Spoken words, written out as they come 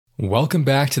Welcome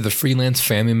back to the Freelance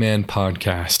Family Man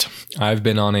podcast. I've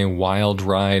been on a wild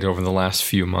ride over the last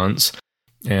few months,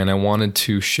 and I wanted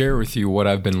to share with you what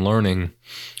I've been learning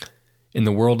in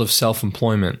the world of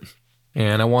self-employment.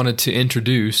 And I wanted to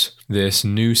introduce this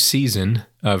new season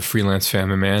of Freelance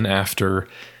Family Man after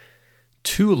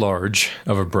too large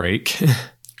of a break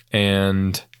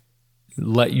and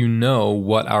let you know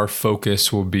what our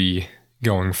focus will be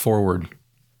going forward.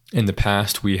 In the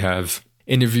past, we have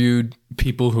interviewed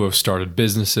people who have started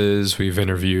businesses. We've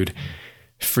interviewed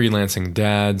freelancing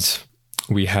dads.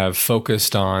 We have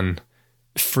focused on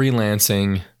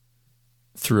freelancing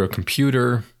through a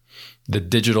computer, the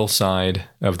digital side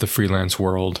of the freelance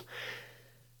world.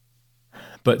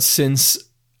 But since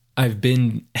I've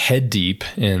been head deep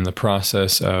in the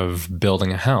process of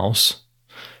building a house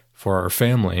for our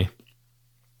family,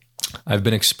 I've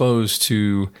been exposed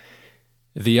to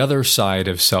the other side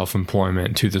of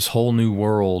self-employment, to this whole new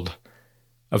world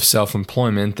of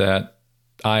self-employment that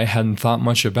I hadn't thought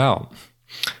much about,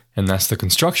 and that's the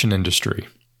construction industry.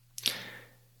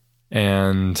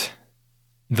 And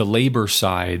the labor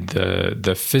side,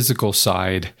 the physical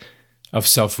side of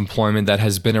self-employment that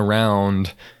has been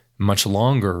around much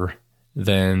longer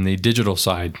than the digital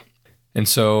side. And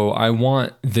so I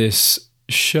want this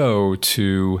show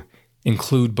to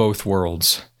include both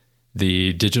worlds,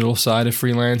 the digital side of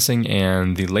freelancing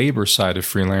and the labor side of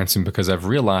freelancing, because I've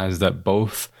realized that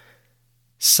both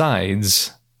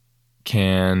sides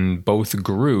both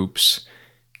groups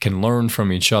can learn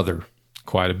from each other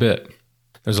quite a bit.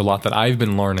 There's a lot that I've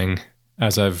been learning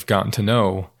as I've gotten to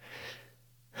know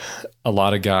a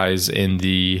lot of guys in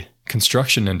the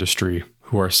construction industry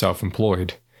who are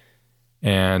self-employed.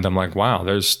 And I'm like, wow,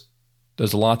 there's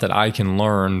a lot that I can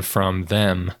learn from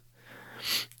them.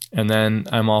 And then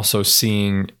I'm also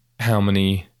seeing how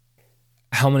many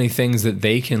things that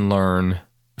they can learn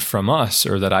from us,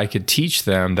 or that I could teach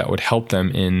them that would help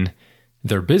them in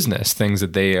their business, things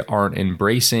that they aren't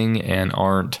embracing and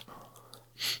aren't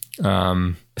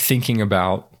thinking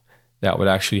about, that would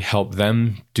actually help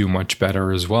them do much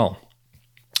better as well.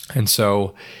 And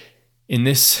so in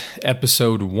this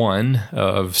episode 1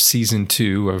 of season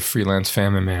 2 of Freelance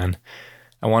Family Man,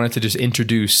 I wanted to just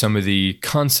introduce some of the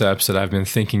concepts that I've been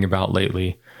thinking about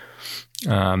lately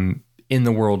in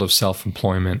the world of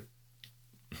self-employment,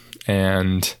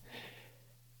 and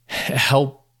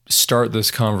help start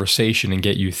this conversation and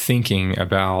get you thinking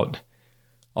about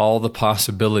all the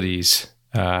possibilities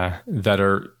that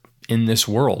are in this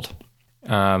world.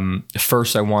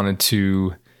 First, I wanted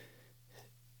to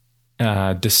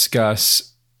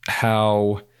discuss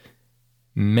how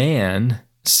man,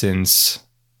 since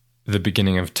the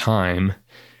beginning of time,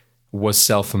 was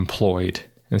self-employed.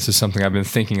 This is something I've been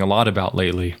thinking a lot about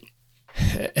lately.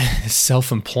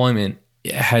 Self-employment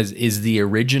is the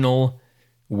original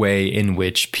way in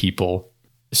which people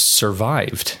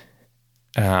survived.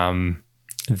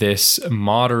 This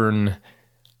modern,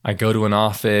 I go to an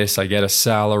office, I get a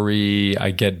salary, I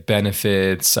get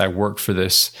benefits, I work for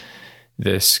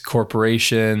this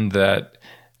corporation that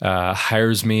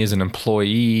hires me as an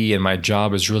employee, and my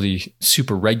job is really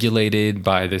super regulated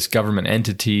by this government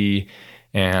entity,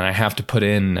 and I have to put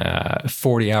in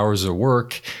 40 hours of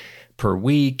work per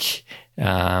week.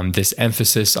 This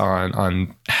emphasis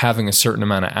on having a certain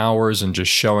amount of hours and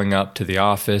just showing up to the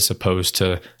office opposed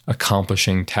to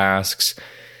accomplishing tasks,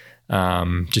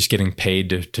 just getting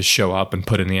paid to show up and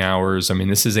put in the hours. I mean,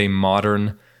 this is a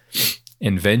modern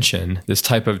invention. This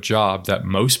type of job that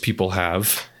most people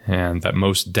have, and that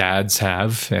most dads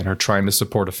have and are trying to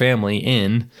support a family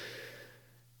in,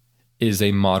 is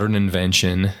a modern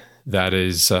invention that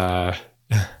is not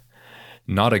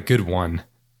a good one.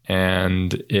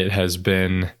 And it has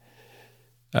been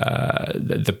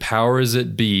the powers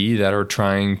that be that are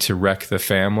trying to wreck the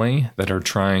family, that are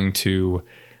trying to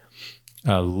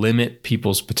limit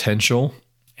people's potential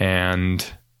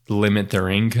and limit their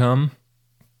income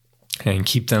and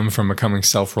keep them from becoming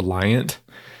self-reliant.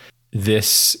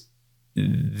 This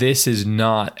is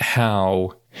not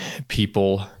how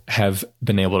people have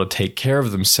been able to take care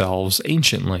of themselves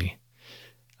anciently.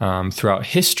 Throughout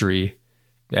history,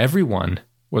 everyone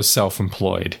was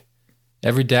self-employed.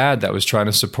 Every dad that was trying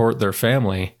to support their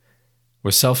family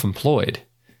was self-employed.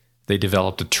 They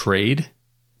developed a trade.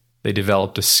 They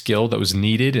developed a skill that was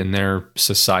needed in their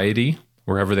society,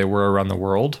 wherever they were around the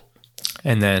world.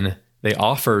 And then they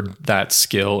offered that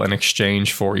skill in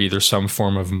exchange for either some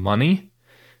form of money,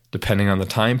 depending on the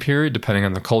time period, depending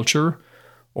on the culture,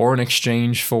 or in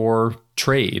exchange for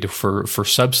trade, for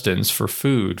substance, for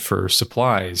food, for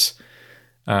supplies,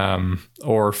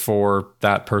 or for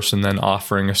that person then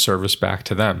offering a service back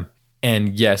to them.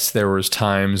 And yes, there was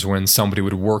times when somebody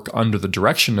would work under the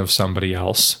direction of somebody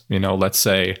else. Let's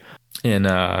say in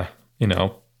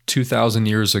 2,000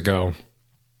 years ago,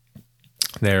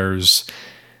 there's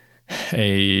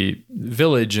a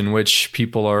village in which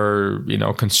people are,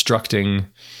 constructing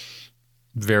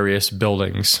various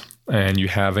buildings, and you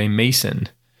have a mason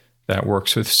that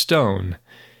works with stone.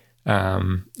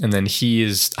 And then he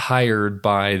is hired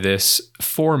by this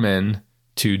foreman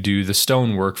to do the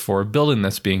stonework for a building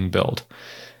that's being built.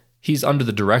 He's under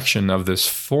the direction of this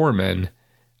foreman,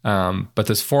 but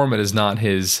this foreman is not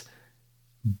his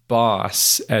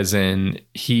boss, as in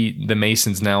the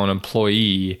mason's now an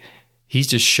employee. He's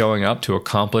just showing up to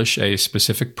accomplish a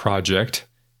specific project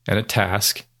and a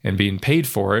task and being paid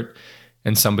for it,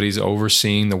 and somebody's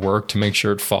overseeing the work to make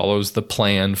sure it follows the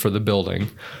plan for the building.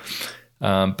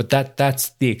 But that's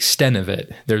the extent of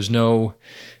it. There's no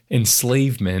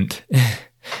enslavement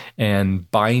and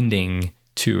binding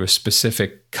to a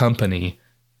specific company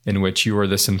in which you are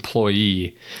this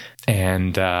employee,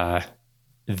 and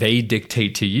they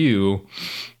dictate to you,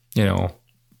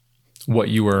 what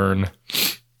you earn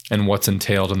and what's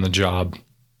entailed in the job.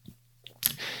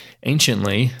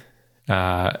 Anciently,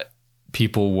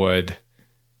 people would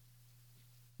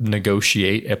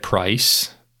negotiate a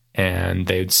price and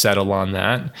they'd settle on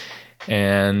that.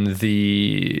 And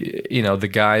the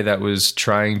guy that was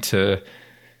trying to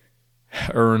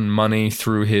earn money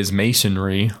through his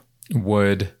masonry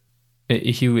would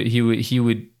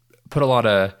put a lot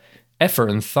of effort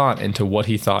and thought into what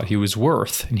he thought he was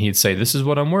worth. And he'd say, this is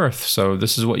what I'm worth, so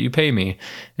this is what you pay me.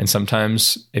 And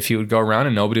sometimes if he would go around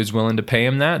and nobody was willing to pay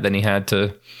him that, then he had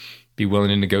to be willing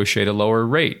to negotiate a lower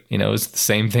rate. It's the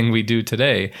same thing we do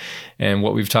today. And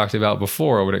what we've talked about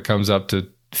before, when it comes up to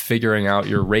figuring out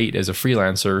your rate as a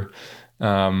freelancer,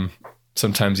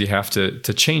 sometimes you have to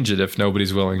change it if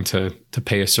nobody's willing to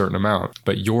pay a certain amount.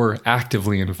 But you're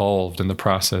actively involved in the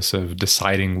process of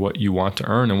deciding what you want to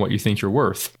earn and what you think you're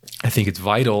worth. I think it's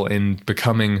vital in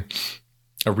becoming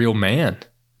a real man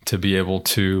to be able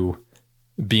to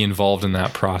be involved in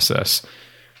that process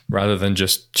rather than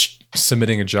just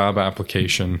submitting a job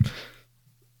application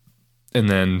and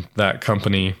then that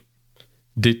company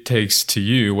dictates to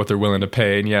you what they're willing to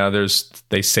pay. And yeah,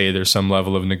 they say there's some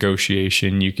level of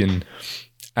negotiation. You can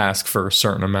ask for a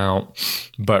certain amount,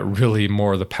 but really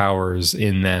more of the power is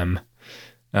in them.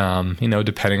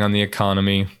 Depending on the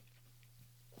economy,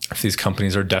 if these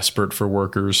companies are desperate for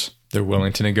workers, they're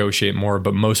willing to negotiate more.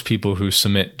 But most people who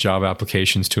submit job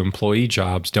applications to employee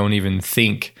jobs don't even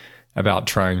think about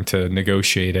trying to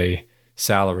negotiate a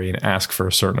salary and ask for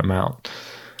a certain amount.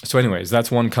 So anyways,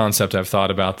 that's one concept I've thought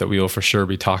about that we will for sure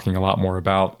be talking a lot more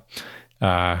about,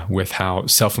 with how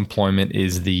self-employment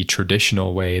is the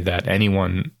traditional way that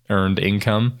anyone earned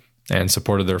income and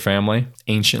supported their family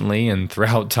anciently and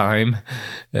throughout time.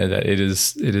 That it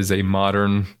is a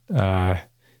modern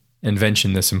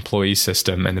invention, this employee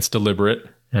system, and it's deliberate,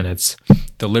 and it's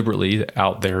deliberately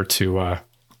out there to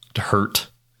hurt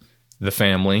the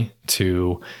family,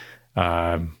 to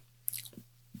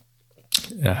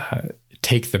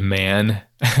take the man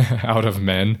out of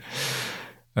men.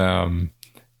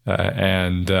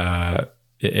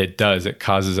 It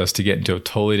causes us to get into a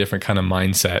totally different kind of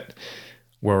mindset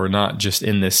where we're not just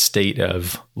in this state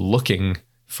of looking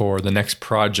for the next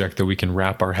project that we can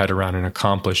wrap our head around and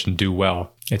accomplish and do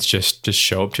well. It's just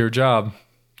show up to your job,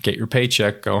 get your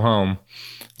paycheck, go home.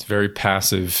 It's very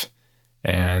passive,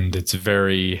 and it's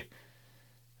very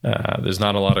there's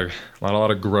not a lot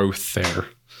of growth there.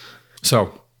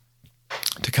 So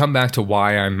to come back to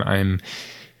why I'm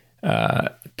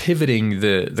pivoting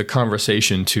the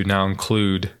conversation to now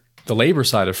include the labor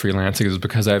side of freelancing is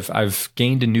because I've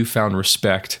gained a newfound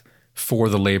respect for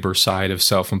the labor side of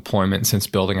self-employment since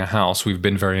building a house. We've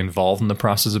been very involved in the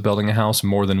process of building a house,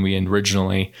 more than we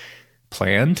originally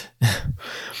planned.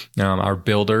 Our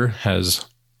builder has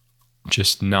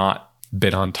just not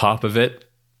been on top of it,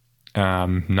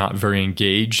 not very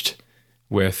engaged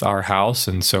with our house.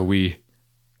 And so we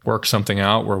work something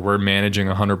out where we're managing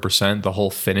 100% the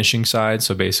whole finishing side.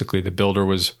 So basically the builder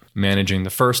was managing the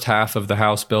first half of the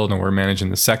house build and we're managing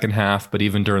the second half. But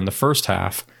even during the first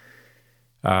half,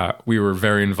 we were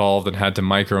very involved and had to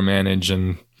micromanage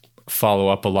and follow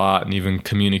up a lot and even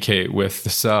communicate with the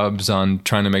subs on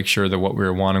trying to make sure that what we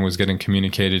were wanting was getting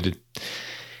communicated.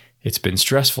 It's been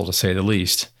stressful, to say the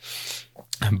least.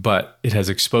 But it has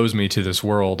exposed me to this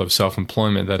world of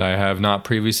self-employment that I have not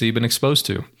previously been exposed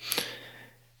to.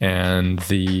 And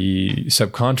the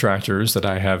subcontractors that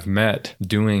I have met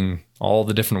doing all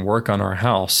the different work on our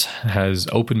house has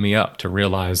opened me up to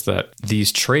realize that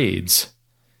these trades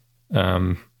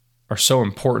are so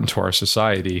important to our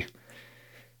society.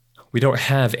 we don't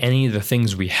have any of the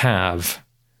things we have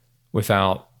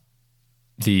without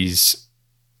these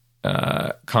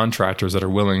contractors that are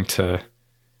willing to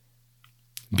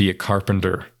be a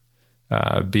carpenter,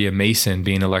 be a mason,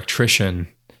 be an electrician,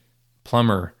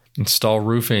 plumber, install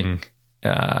roofing,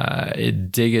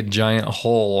 dig a giant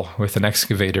hole with an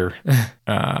excavator.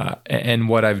 And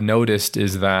what I've noticed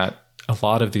is that a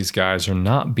lot of these guys are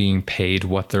not being paid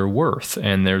what they're worth.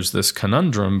 And there's this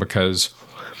conundrum because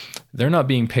they're not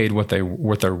being paid what they're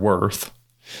worth.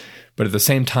 But at the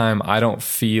same time, I don't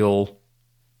feel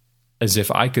as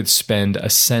if I could spend a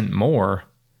cent more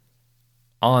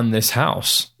on this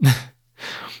house.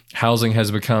 Housing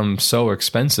has become so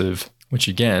expensive, which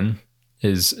again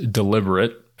is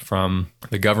deliberate from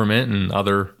the government and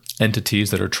other entities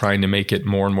that are trying to make it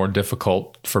more and more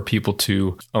difficult for people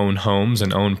to own homes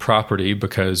and own property,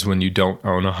 because when you don't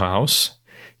own a house,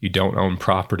 you don't own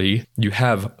property, you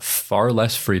have far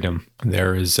less freedom.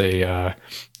 There is it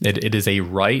is a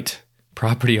right.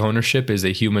 Property ownership is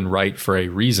a human right for a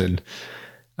reason.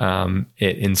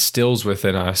 It instills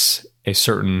within us a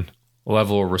certain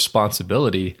level of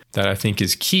responsibility that I think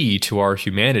is key to our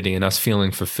humanity and us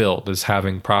feeling fulfilled, is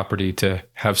having property to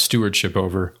have stewardship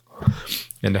over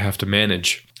and to have to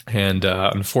manage. And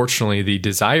unfortunately, the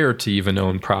desire to even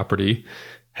own property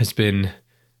has been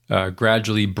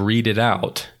gradually breeded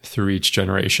out through each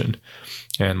generation.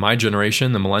 And my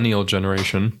generation, the millennial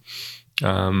generation,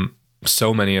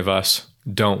 so many of us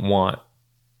don't want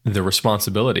the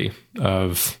responsibility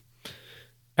of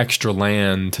extra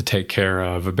land to take care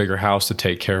of, a bigger house to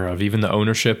take care of, even the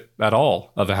ownership at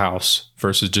all of a house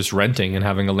versus just renting and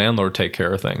having a landlord take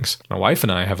care of things. My wife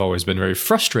and I have always been very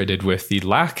frustrated with the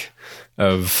lack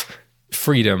of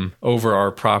freedom over our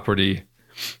property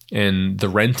and the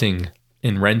renting,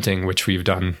 which we've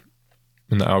done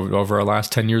over our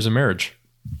last 10 years of marriage.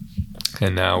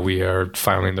 And now we are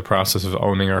finally in the process of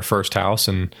owning our first house,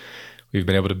 and we've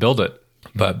been able to build it.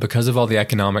 But because of all the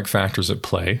economic factors at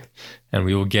play, and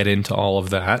we will get into all of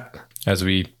that as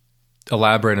we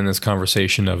elaborate in this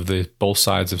conversation of the both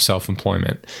sides of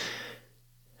self-employment,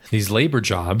 these labor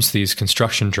jobs, these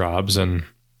construction jobs, and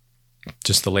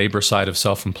just the labor side of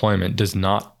self-employment does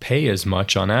not pay as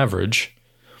much on average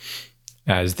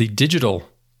as the digital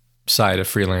side of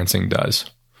freelancing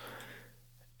does.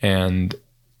 And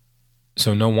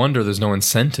so no wonder there's no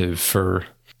incentive for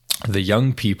the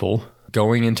young people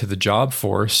going into the job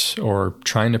force or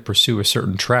trying to pursue a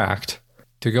certain tract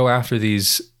to go after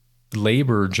these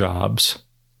labor jobs,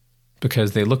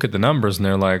 because they look at the numbers and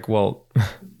they're like, well,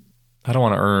 I don't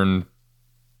want to earn,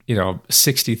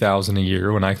 $60,000 a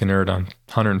year when I can earn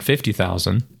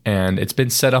 $150,000. And it's been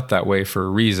set up that way for a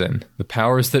reason. The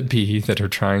powers that be that are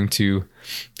trying to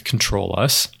control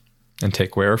us and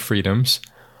take away our freedoms,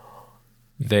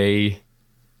 they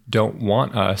don't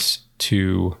want us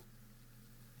to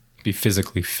be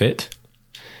physically fit.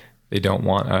 They don't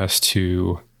want us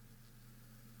to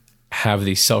have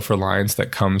the self-reliance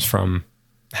that comes from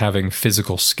having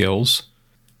physical skills.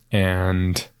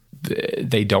 And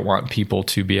they don't want people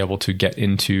to be able to get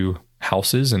into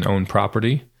houses and own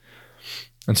property.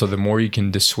 And so the more you can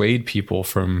dissuade people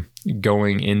from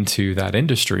going into that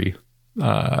industry,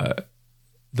 the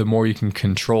more you can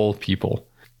control people.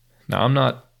 Now, I'm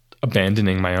not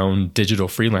abandoning my own digital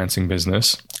freelancing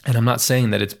business, and I'm not saying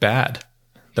that it's bad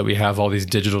that we have all these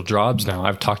digital jobs now.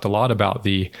 I've talked a lot about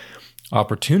the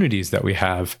opportunities that we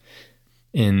have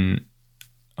in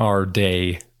our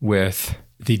day with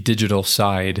the digital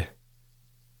side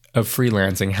of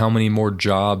freelancing, how many more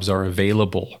jobs are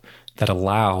available that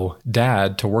allow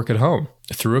dad to work at home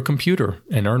through a computer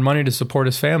and earn money to support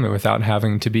his family without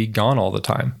having to be gone all the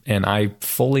time. And I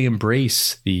fully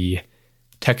embrace the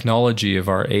technology of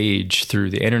our age through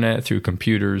the internet, through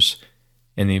computers,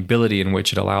 and the ability in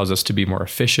which it allows us to be more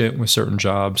efficient with certain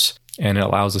jobs. And it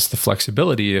allows us the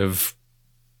flexibility of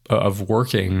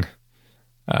working,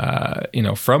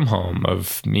 from home,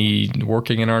 of me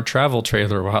working in our travel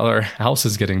trailer while our house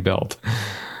is getting built.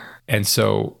 And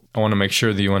so I want to make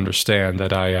sure that you understand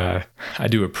that I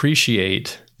do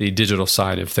appreciate the digital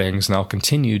side of things, and I'll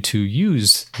continue to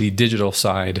use the digital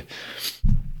side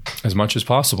as much as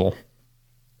possible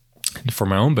for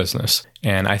my own business.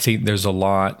 And I think there's a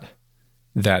lot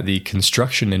that the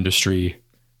construction industry,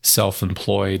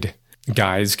 self-employed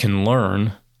guys can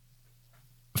learn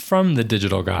from the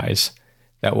digital guys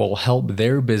that will help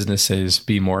their businesses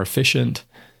be more efficient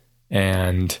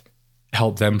and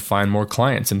help them find more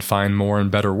clients and find more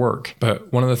and better work.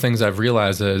 But one of the things I've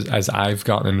realized is, as I've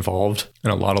gotten involved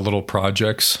in a lot of little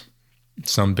projects,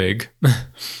 some big,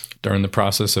 during the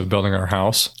process of building our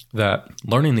house, that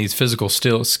learning these physical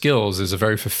skills is a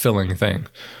very fulfilling thing.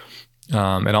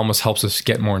 It almost helps us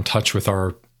get more in touch with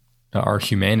our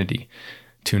humanity,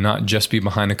 to not just be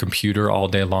behind a computer all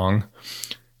day long,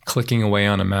 clicking away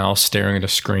on a mouse, staring at a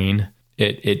screen,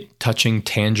 it touching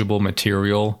tangible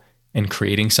material and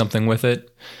creating something with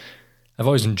it. I've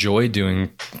always enjoyed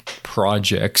doing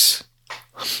projects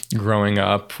growing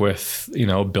up with,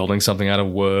 building something out of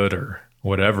wood or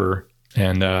whatever.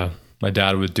 And my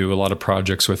dad would do a lot of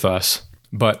projects with us.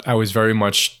 But I was very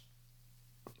much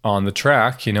on the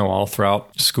track, all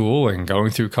throughout school and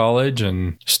going through college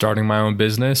and starting my own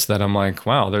business, that I'm like,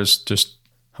 wow, there's just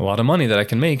a lot of money that I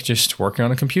can make just working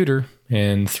on a computer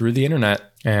and through the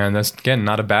internet. And that's, again,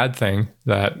 not a bad thing,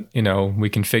 that, we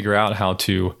can figure out how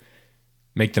to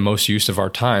make the most use of our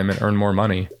time and earn more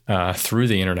money through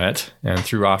the internet and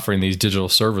through offering these digital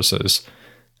services.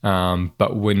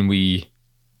 But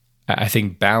I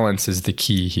think balance is the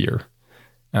key here.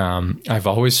 I've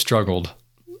always struggled,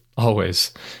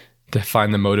 to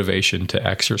find the motivation to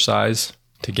exercise,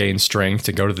 to gain strength,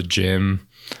 to go to the gym,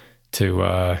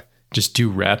 to just do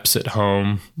reps at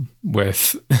home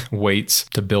with weights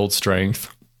to build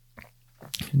strength,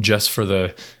 just for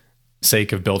the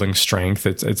sake of building strength.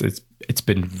 It's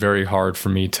been very hard for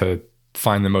me to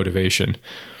find the motivation.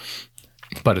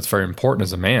 But it's very important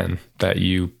as a man that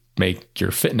you make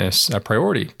your fitness a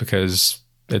priority, because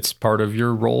it's part of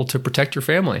your role to protect your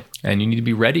family, and you need to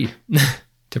be ready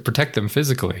to protect them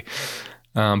physically.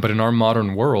 But in our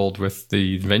modern world, with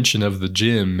the invention of the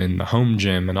gym and the home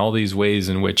gym and all these ways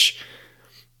in which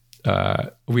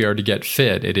we are to get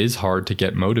fit, it is hard to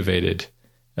get motivated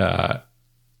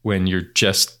when you're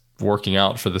just working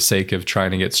out for the sake of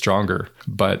trying to get stronger.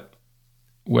 But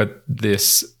what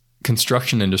this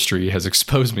construction industry has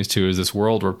exposed me to is this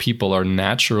world where people are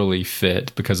naturally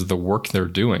fit because of the work they're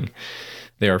doing.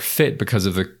 They are fit because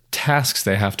of the tasks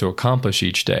they have to accomplish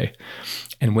each day.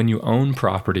 And when you own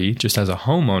property, just as a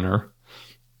homeowner,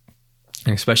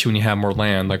 and especially when you have more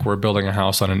land, like we're building a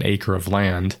house on an acre of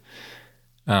land,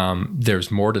 there's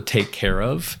more to take care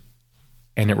of,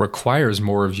 and it requires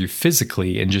more of you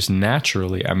physically and just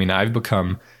naturally. I mean, I've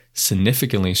become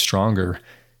significantly stronger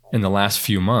in the last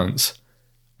few months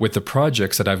with the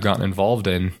projects that I've gotten involved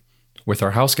in with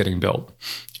our house getting built,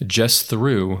 just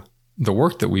through the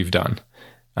work that we've done.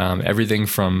 Everything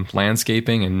from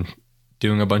landscaping and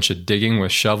doing a bunch of digging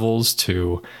with shovels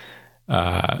to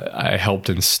I helped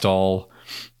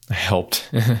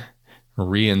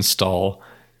reinstall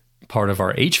part of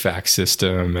our HVAC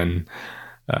system, and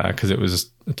because it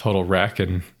was a total wreck,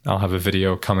 and I'll have a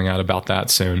video coming out about that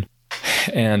soon.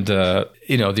 And,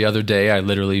 the other day I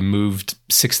literally moved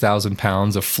 6,000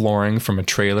 pounds of flooring from a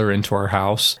trailer into our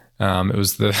house. It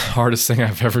was the hardest thing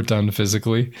I've ever done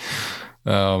physically.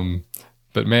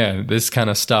 But man, this kind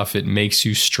of stuff, it makes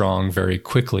you strong very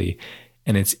quickly.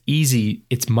 And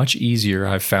it's much easier,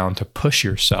 I've found, to push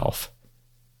yourself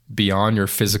beyond your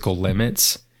physical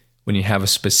limits when you have a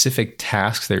specific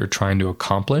task that you're trying to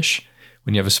accomplish,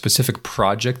 when you have a specific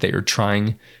project that you're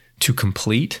trying to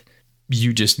complete.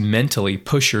 You just mentally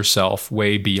push yourself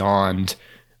way beyond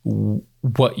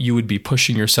what you would be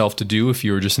pushing yourself to do if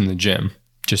you were just in the gym,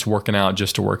 just working out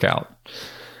just to work out.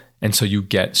 And so you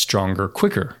get stronger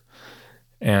quicker.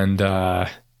 And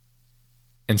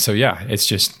so, yeah,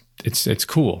 it's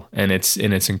cool, and it's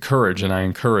encouraged. And I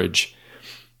encourage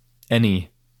any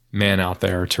man out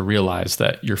there to realize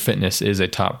that your fitness is a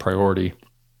top priority.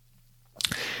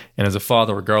 And as a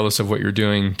father, regardless of what you're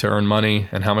doing to earn money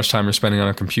and how much time you're spending on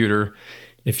a computer,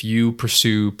 if you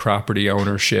pursue property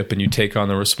ownership and you take on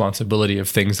the responsibility of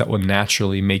things that will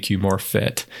naturally make you more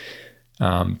fit,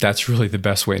 that's really the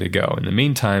best way to go. In the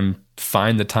meantime,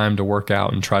 find the time to work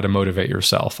out and try to motivate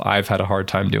yourself. I've had a hard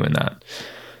time doing that,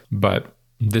 but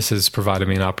this has provided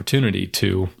me an opportunity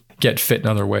to get fit in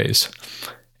other ways.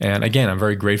 And again, I'm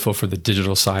very grateful for the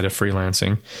digital side of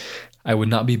freelancing. I would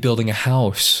not be building a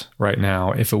house right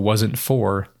now if it wasn't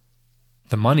for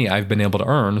the money I've been able to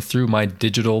earn through my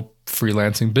digital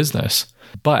freelancing business.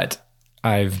 But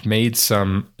I've made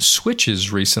some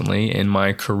switches recently in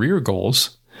my career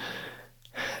goals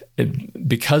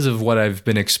because of what I've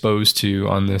been exposed to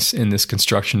in this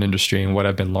construction industry and what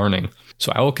I've been learning.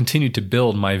 So I will continue to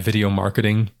build my video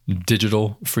marketing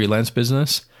digital freelance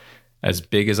business as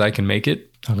big as I can make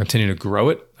it. I'll continue to grow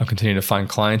it. I'll continue to find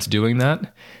clients doing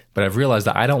that. But I've realized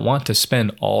that I don't want to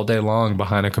spend all day long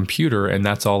behind a computer and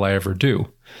that's all I ever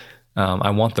do. I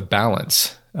want the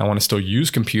balance. I want to still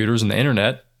use computers and the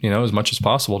internet, as much as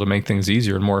possible to make things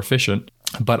easier and more efficient.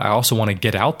 But I also want to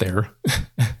get out there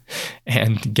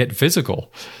and get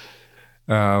physical.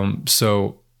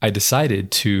 So I decided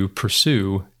to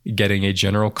pursue getting a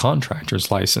general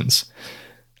contractor's license.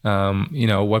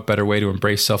 What better way to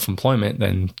embrace self-employment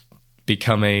than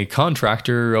become a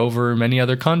contractor over many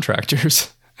other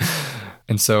contractors.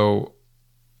 And so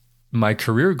my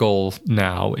career goal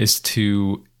now is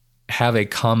to have a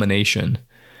combination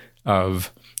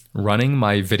of running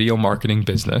my video marketing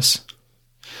business,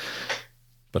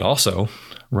 but also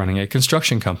running a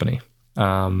construction company.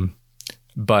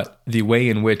 But the way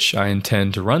in which I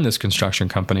intend to run this construction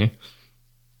company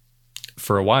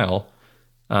for a while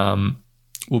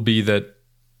will be that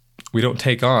we don't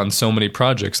take on so many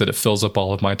projects that it fills up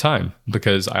all of my time,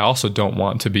 because I also don't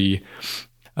want to be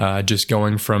just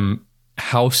going from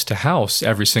house to house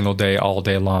every single day, all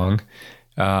day long,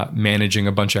 managing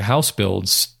a bunch of house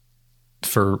builds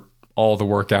for all the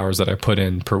work hours that I put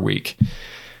in per week.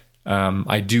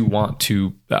 I do want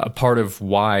to, part of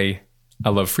why I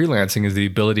love freelancing is the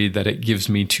ability that it gives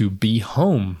me to be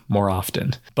home more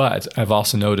often. But I've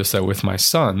also noticed that with my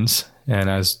sons, and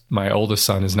as my oldest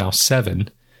son is now 7,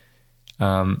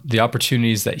 the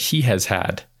opportunities that he has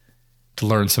had to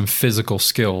learn some physical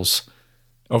skills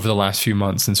over the last few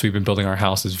months since we've been building our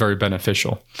house is very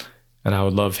beneficial. And I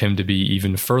would love him to be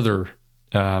even further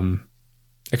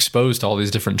exposed to all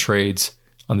these different trades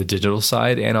on the digital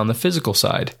side and on the physical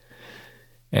side.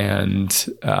 And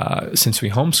since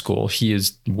we homeschool, he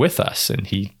is with us and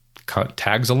he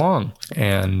tags along.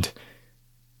 And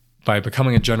by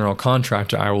becoming a general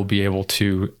contractor, I will be able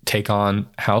to take on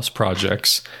house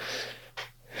projects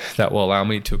that will allow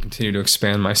me to continue to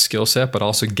expand my skill set, but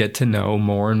also get to know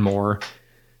more and more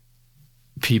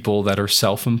people that are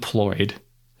self-employed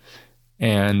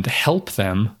and help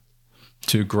them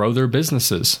to grow their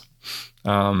businesses.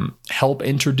 Help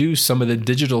introduce some of the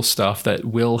digital stuff that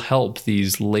will help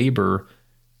these labor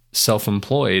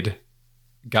self-employed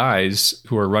guys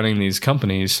who are running these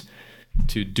companies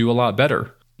to do a lot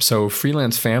better. So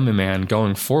Freelance Family Man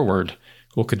going forward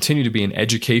will continue to be an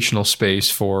educational space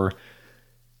for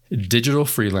digital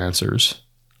freelancers,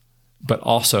 but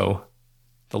also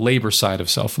the labor side of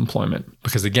self-employment.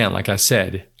 Because again, like I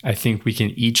said, I think we can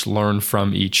each learn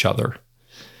from each other.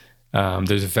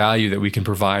 There's value that we can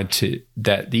provide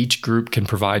that each group can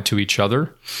provide to each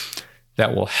other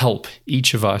that will help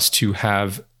each of us to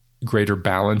have greater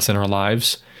balance in our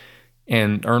lives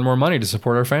and earn more money to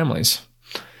support our families.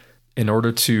 In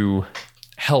order to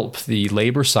help the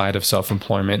labor side of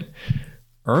self-employment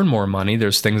earn more money,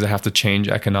 there's things that have to change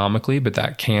economically, but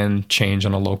that can change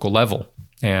on a local level.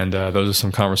 And those are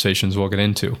some conversations we'll get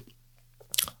into.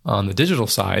 On the digital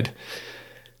side,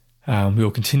 we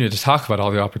will continue to talk about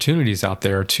all the opportunities out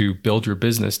there to build your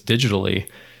business digitally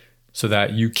so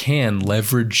that you can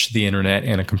leverage the internet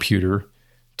and a computer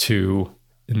to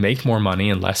make more money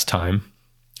in less time.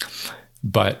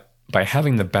 But by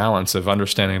having the balance of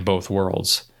understanding both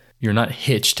worlds, you're not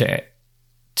hitched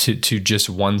to just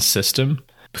one system,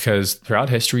 because throughout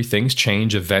history, things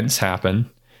change, events happen,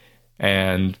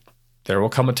 and there will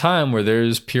come a time where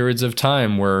there's periods of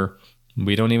time where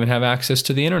we don't even have access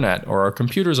to the internet or our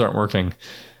computers aren't working.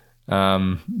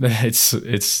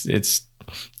 It's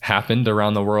happened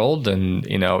around the world, and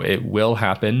it will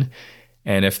happen.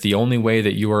 And if the only way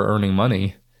that you are earning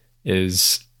money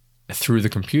is through the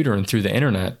computer and through the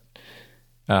internet,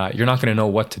 you're not going to know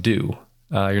what to do.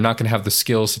 You're not going to have the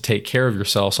skills to take care of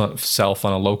yourself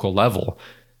on a local level,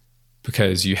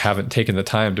 because you haven't taken the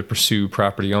time to pursue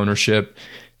property ownership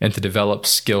and to develop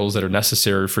skills that are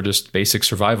necessary for just basic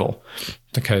survival,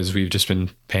 because we've just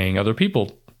been paying other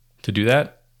people to do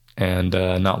that and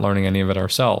not learning any of it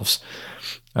ourselves.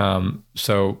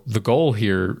 So the goal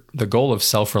here, the goal of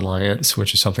self-reliance,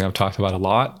 which is something I've talked about a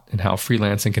lot, and how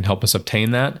freelancing can help us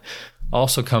obtain that,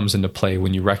 also comes into play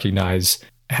when you recognize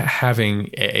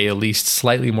having a at least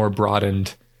slightly more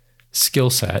broadened skill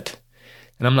set.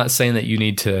 And I'm not saying that you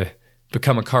need to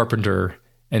become a carpenter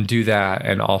and do that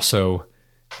and also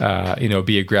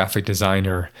be a graphic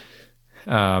designer.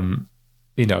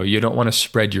 You don't want to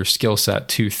spread your skill set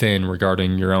too thin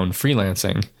regarding your own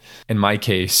freelancing. In my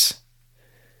case,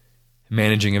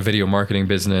 managing a video marketing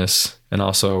business and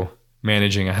also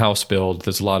managing a house build,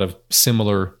 there's a lot of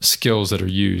similar skills that are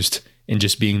used in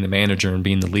just being the manager and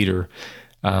being the leader,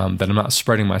 that I'm not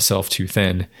spreading myself too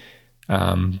thin.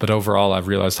 But overall, I've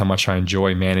realized how much I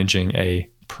enjoy managing a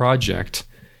project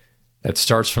that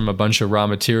starts from a bunch of raw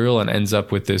material and ends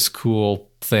up with this cool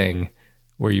thing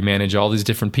where you manage all these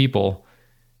different people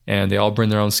and they all bring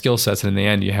their own skill sets. And in the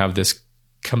end, you have this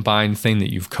combined thing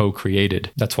that you've co-created.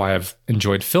 That's why I've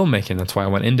enjoyed filmmaking. That's why I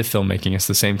went into filmmaking. It's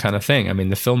the same kind of thing. I mean,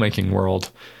 the filmmaking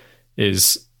world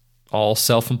is all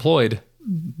self-employed.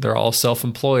 They're all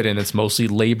self-employed, and it's mostly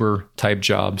labor type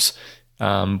jobs.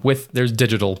 There's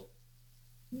digital,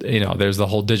 there's the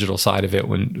whole digital side of it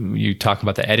when you talk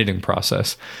about the editing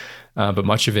process. But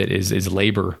much of it is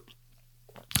labor.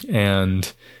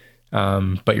 And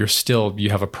but you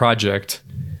have a project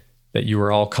that you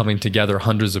are all coming together,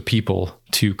 hundreds of people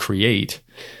to create.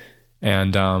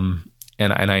 And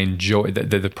I enjoy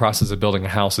the process of building a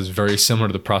house is very similar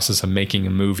to the process of making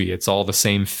a movie. It's all the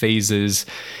same phases.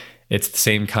 It's the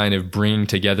same kind of bringing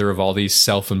together of all these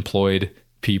self-employed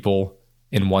people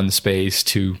in one space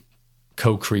to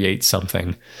co-create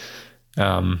something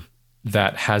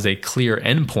that has a clear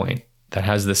endpoint, that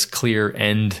has this clear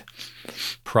end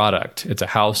product. It's a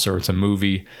house or it's a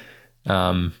movie.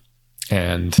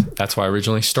 And that's why I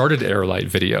originally started Airlight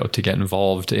Video, to get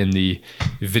involved in the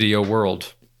video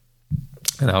world.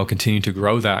 And I'll continue to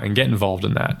grow that and get involved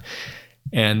in that.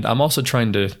 And I'm also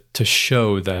trying to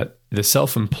show that the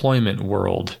self-employment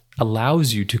world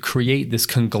allows you to create this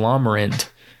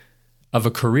conglomerate of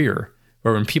a career,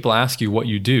 where when people ask you what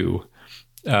you do,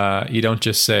 you don't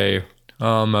just say,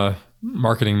 oh, I'm a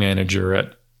marketing manager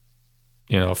at,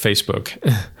 Facebook,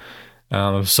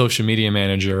 a social media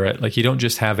manager at, like, you don't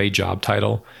just have a job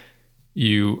title.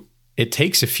 It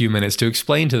takes a few minutes to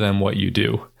explain to them what you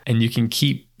do, and you can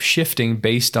keep shifting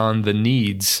based on the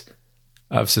needs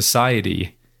of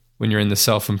society when you're in the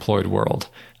self-employed world.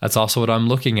 That's also what I'm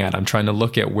looking at. I'm trying to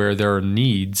look at where there are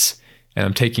needs, and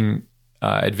I'm taking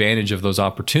advantage of those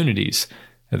opportunities.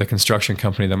 The construction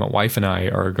company that my wife and I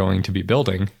are going to be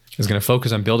building is going to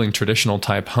focus on building traditional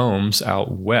type homes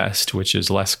out west, which is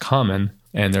less common,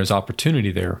 and there's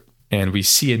opportunity there. And we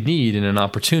see a need and an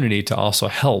opportunity to also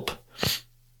help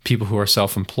people who are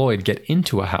self-employed get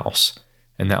into a house.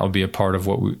 And that will be a part of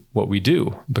what we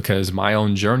do, because my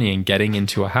own journey in getting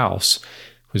into a house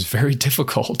was very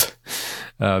difficult.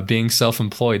 Being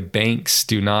self-employed, banks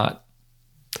do not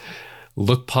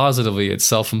look positively at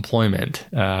self-employment.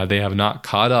 They have not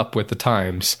caught up with the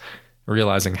times,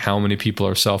 realizing how many people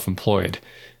are self-employed.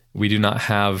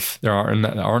 There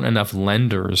aren't enough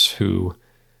lenders who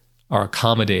are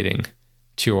accommodating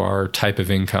to our type of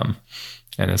income.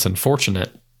 And it's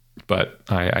unfortunate, but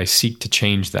I seek to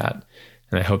change that.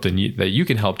 And I hope that you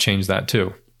can help change that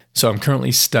too. So I'm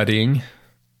currently studying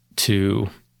to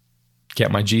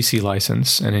get my GC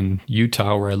license. And in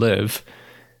Utah, where I live,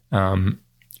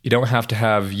 you don't have to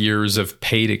have years of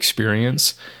paid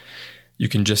experience. You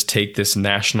can just take this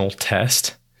national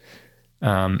test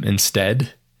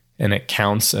instead, and it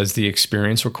counts as the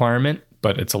experience requirement,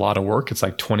 but it's a lot of work. It's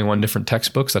like 21 different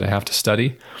textbooks that I have to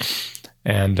study.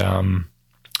 And then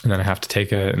I have to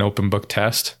take an open book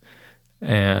test.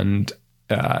 And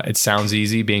it sounds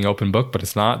easy being open book, but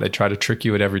it's not. They try to trick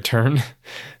you at every turn.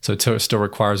 So it still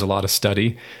requires a lot of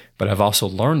study. But I've also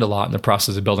learned a lot in the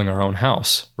process of building our own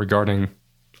house regarding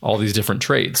all these different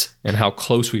trades and how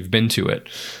close we've been to it.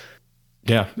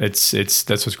 Yeah, that's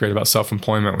what's great about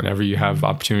self-employment. Whenever you have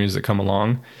opportunities that come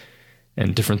along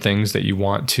and different things that you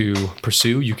want to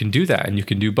pursue, you can do that, and you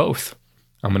can do both.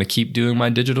 I'm going to keep doing my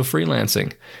digital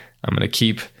freelancing. I'm going to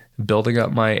keep building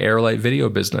up my Airlight Video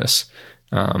business,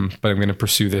 but I'm going to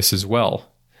pursue this as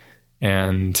well.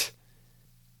 And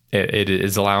it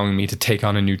is allowing me to take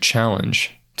on a new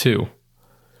challenge too.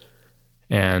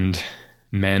 And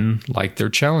men like their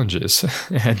challenges,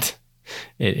 and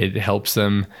it helps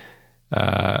them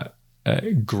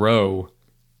grow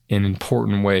in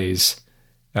important ways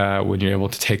when you're able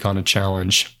to take on a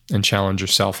challenge and challenge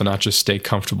yourself, and not just stay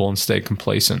comfortable and stay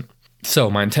complacent. So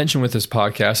my intention with this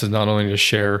podcast is not only to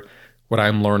share what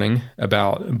I'm learning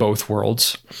about both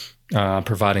worlds,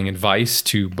 providing advice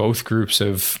to both groups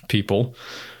of people,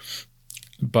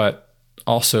 but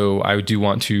also I do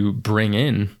want to bring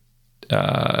in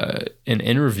and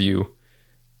interview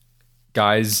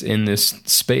guys in this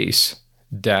space,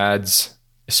 dads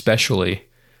especially,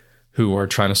 who are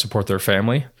trying to support their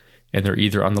family, and they're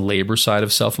either on the labor side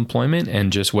of self-employment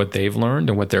and just what they've learned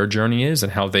and what their journey is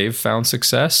and how they've found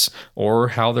success or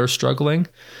how they're struggling,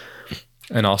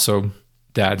 and also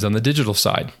dads on the digital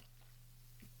side.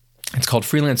 It's called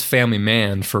Freelance Family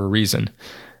Man for a reason.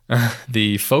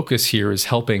 The focus here is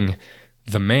helping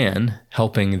the man,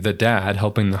 helping the dad,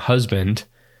 helping the husband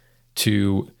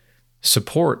to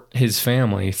support his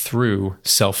family through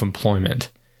self-employment,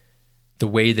 the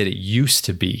way that it used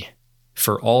to be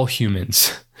for all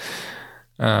humans.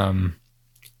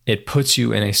 It puts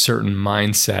you in a certain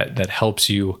mindset that helps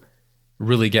you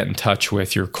really get in touch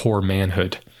with your core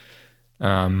manhood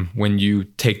when you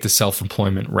take the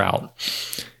self-employment route.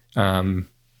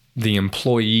 The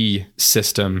employee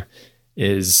system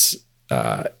is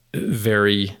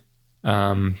very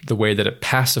the way that it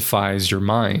pacifies your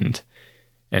mind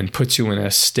and puts you in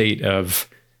a state of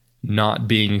not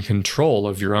being in control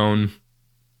of your own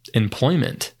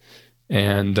employment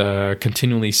and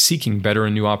continually seeking better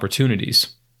and new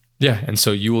opportunities. Yeah, and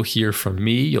so you will hear from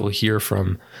me, you'll hear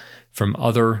from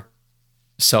other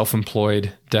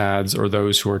self-employed dads or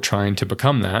those who are trying to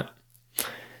become that,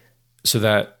 so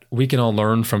that we can all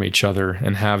learn from each other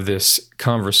and have this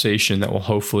conversation that will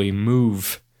hopefully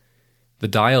move the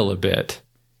dial a bit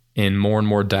in more and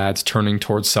more dads turning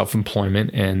towards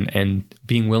self-employment and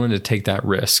being willing to take that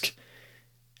risk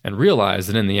and realize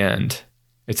that in the end,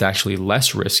 it's actually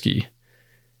less risky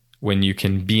when you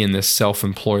can be in this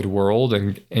self-employed world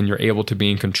and you're able to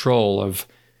be in control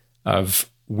of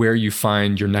where you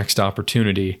find your next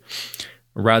opportunity,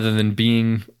 rather than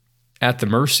being at the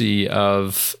mercy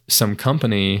of some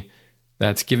company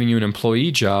that's giving you an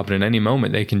employee job, and at any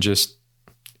moment they can just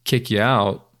kick you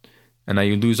out, and now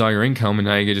you lose all your income, and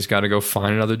now you just got to go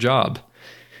find another job.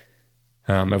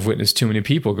 I've witnessed too many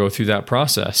people go through that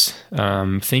process,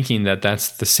 thinking that that's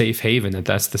the safe haven, that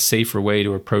that's the safer way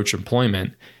to approach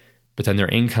employment, but then their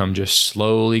income just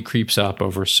slowly creeps up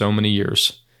over so many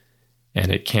years. And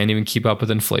it can't even keep up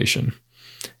with inflation.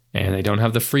 And they don't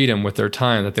have the freedom with their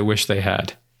time that they wish they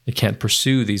had. They can't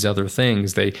pursue these other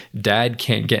things. Dad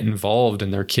can't get involved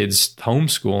in their kids'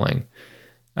 homeschooling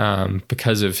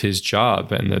because of his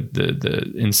job and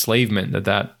the enslavement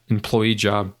that employee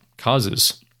job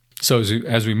causes. So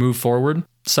as we move forward,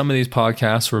 some of these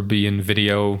podcasts will be in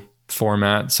video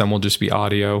format. Some will just be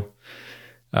audio.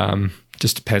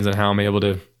 Just depends on how I'm able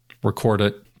to record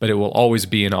it. But it will always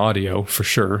be in audio for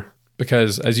sure.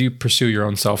 Because as you pursue your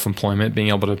own self-employment, being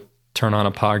able to turn on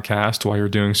a podcast while you're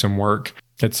doing some work,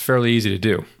 it's fairly easy to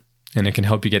do. And it can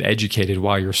help you get educated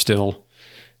while you're still,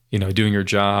 doing your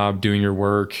job, doing your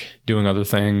work, doing other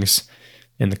things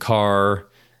in the car.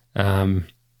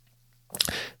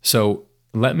 So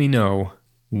let me know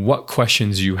what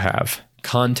questions you have.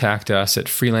 Contact us at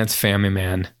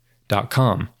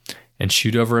freelancefamilyman.com and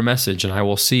shoot over a message, and I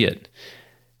will see it.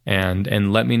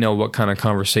 And let me know what kind of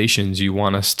conversations you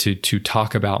want us to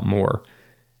talk about more.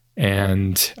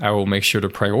 And I will make sure to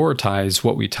prioritize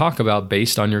what we talk about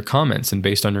based on your comments and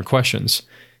based on your questions.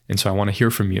 And so I want to hear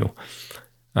from you.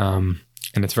 And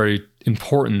it's very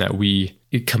important that we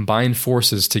combine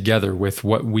forces together with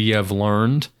what we have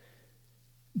learned,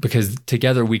 because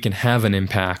together we can have an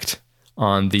impact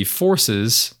on the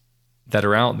forces that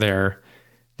are out there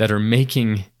that are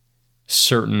making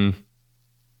certain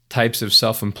types of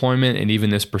self-employment and even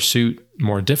this pursuit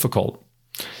more difficult.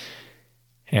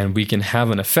 And we can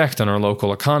have an effect on our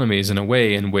local economies in a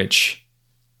way in which,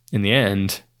 in the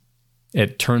end,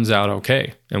 it turns out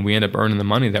okay. And we end up earning the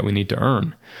money that we need to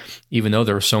earn, even though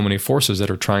there are so many forces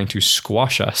that are trying to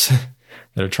squash us,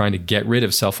 that are trying to get rid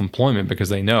of self-employment because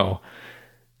they know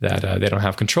that they don't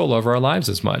have control over our lives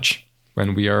as much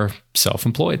when we are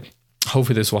self-employed.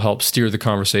 Hopefully this will help steer the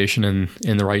conversation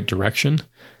in the right direction,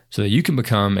 so that you can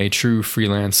become a true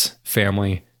freelance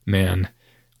family man,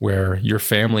 where your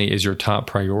family is your top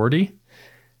priority,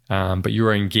 but you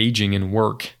are engaging in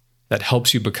work that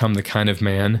helps you become the kind of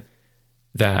man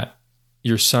that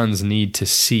your sons need to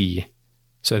see,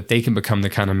 so that they can become the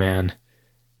kind of man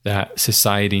that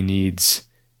society needs,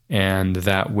 and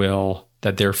that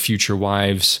their future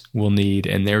wives will need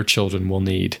and their children will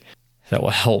need, that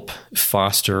will help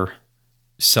foster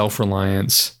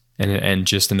self-reliance and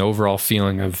just an overall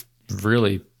feeling of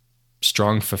really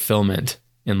strong fulfillment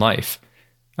in life.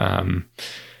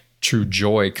 True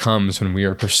joy comes when we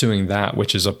are pursuing that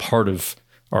which is a part of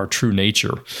our true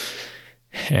nature,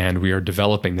 and we are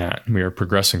developing that. We are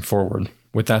progressing forward.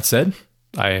 With that said,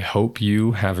 I hope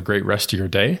you have a great rest of your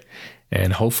day,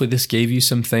 and hopefully this gave you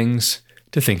some things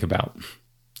to think about.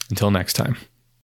 Until next time.